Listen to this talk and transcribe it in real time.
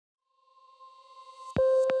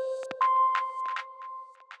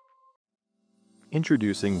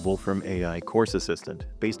Introducing Wolfram AI Course Assistant,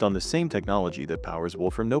 based on the same technology that powers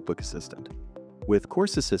Wolfram Notebook Assistant. With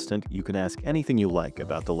Course Assistant, you can ask anything you like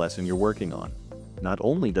about the lesson you're working on. Not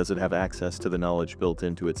only does it have access to the knowledge built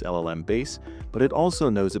into its LLM base, but it also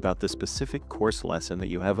knows about the specific course lesson that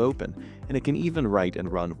you have open, and it can even write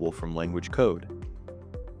and run Wolfram language code.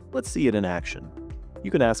 Let's see it in action.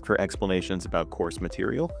 You can ask for explanations about course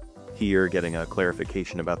material, here getting a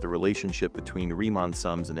clarification about the relationship between Riemann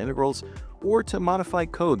sums and integrals, or to modify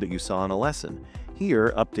code that you saw in a lesson,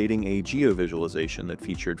 here updating a geo-visualization that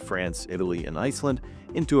featured France, Italy, and Iceland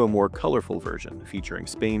into a more colorful version featuring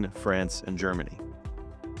Spain, France, and Germany.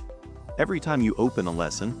 Every time you open a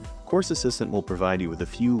lesson, Course Assistant will provide you with a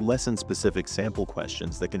few lesson-specific sample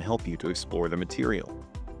questions that can help you to explore the material.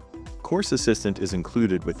 Course Assistant is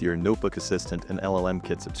included with your Notebook Assistant and LLM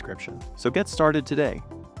Kit subscription, so get started today.